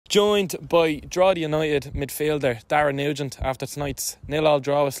Joined by Drogheda United midfielder Darragh Nugent after tonight's 0-0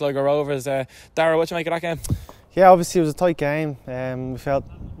 draw with Sligo Rovers. Darragh, what do you make of that game? Yeah, obviously it was a tight game. We felt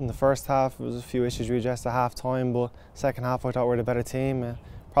in the first half there was a few issues we addressed at half time, but second half I thought we were the better team.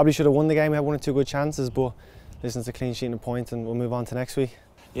 Probably should have won the game. We had one or two good chances, but listen, it's a clean sheet and a point, and we'll move on to next week.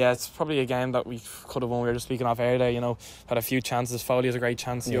 Yeah, it's probably a game that we could have won. We were just speaking off air there, had a few chances. Foley has a great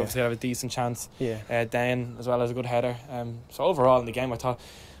chance. You obviously have a decent chance. Yeah. Dane as well as a good header. So overall in the game, I thought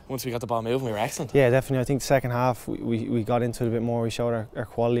once we got the ball moving, we were excellent. Yeah, definitely. I think the second half we got into it a bit more. We showed our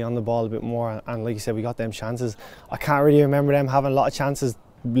quality on the ball a bit more, and like you said, we got them chances. I can't really remember them having a lot of chances.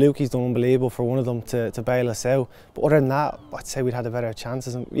 Lukey's done unbelievable for one of them to bail us out. But other than that, I'd say we'd had the better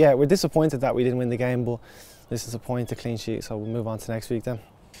chances. And yeah, we're disappointed that we didn't win the game, but this is a point, a clean sheet, so we'll move on to next week then.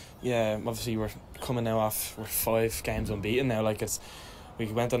 Yeah, obviously we're coming now off, we're 5 games unbeaten now. We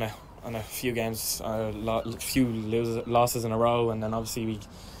went on a few games, few losses in a row, and then obviously we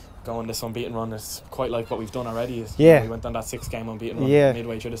go on this unbeaten run. It's quite like what we've done already. We went on that 6-game unbeaten run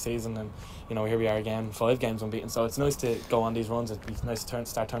midway through the season, and here we are again, 5 games unbeaten. So it's nice to go on these runs. It'd be nice to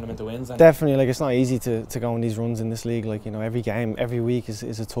start turning them into wins. Definitely, it's not easy to go on these runs in this league. Every game, every week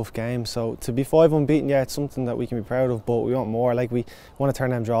is a tough game. So to be 5 unbeaten, yeah, it's something that we can be proud of. But we want more. We want to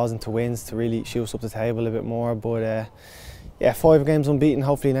turn them draws into wins to really shoot us up the table a bit more. But yeah, 5 games unbeaten.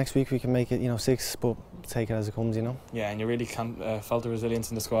 Hopefully next week we can make it 6, but take it as it comes, Yeah, and you really felt the resilience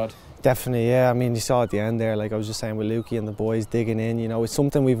in the squad. Definitely, yeah. I mean, you saw at the end there, I was just saying with Lukey and the boys digging in, it's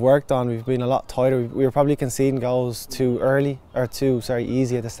something we've worked on. We've been a lot tighter. We were probably conceding goals too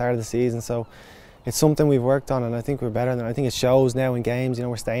easy at the start of the season. So it's something we've worked on, and I think we're better. And I think it shows now in games.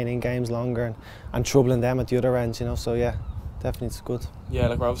 We're staying in games longer and troubling them at the other end. So yeah. Definitely, it's good.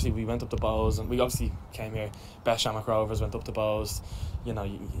 Yeah, we went up the Bows, and we obviously came here. Best Shamrock Rovers went up the Bows. You're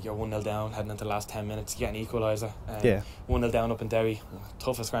 1-0 down, heading into the last 10 minutes. You get an equaliser. 1-0 down up in Derry.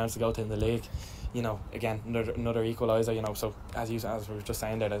 Toughest grounds to go to in the league. Again, another equaliser. So as we were just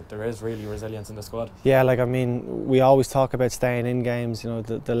saying there is really resilience in the squad. Yeah, we always talk about staying in games.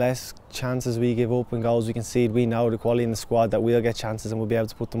 The less chances we give up and goals we concede, we know the quality in the squad that we'll get chances and we'll be able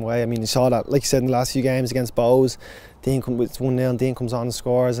to put them away. I mean, you saw that, like you said, in the last few games against Bows. It's 1-0 and Dean comes on and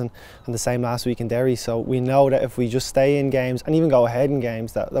scores, and the same last week in Derry. So we know that if we just stay in games and even go ahead in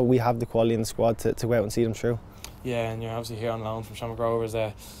games, that we have the quality in the squad to go out and see them through. Yeah, and you're obviously here on loan from Shamrock Rovers.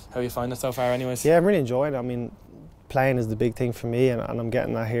 How are you finding it so far anyways? Yeah, I'm really enjoying it. I mean, playing is the big thing for me, and I'm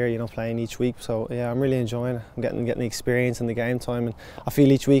getting that here, playing each week. So yeah, I'm really enjoying it. I'm getting the experience and the game time, and I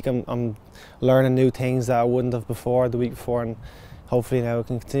feel each week I'm learning new things that I wouldn't have before the week before, and hopefully now it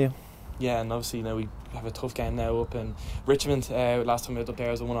can continue. Yeah, and obviously now we have a tough game now up in Richmond. Last time we went up there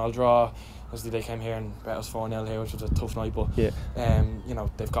was a 1-1 draw. Obviously they came here and bet us 4-0 here, which was a tough night. But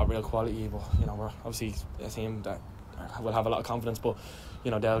they've got real quality. But we're obviously a team that will have a lot of confidence. But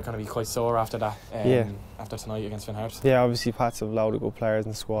they're going to be quite sore after that. After tonight against Finn Harps. Yeah, obviously Pats have loads of good players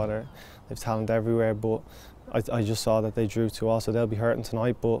in the squad. They've talent everywhere. But I just saw that they drew 2-2, so they'll be hurting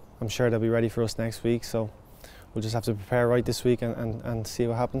tonight. But I'm sure they'll be ready for us next week. So we'll just have to prepare right this week and see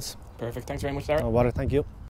what happens. Perfect. Thanks very much, Darragh. No bother. Thank you.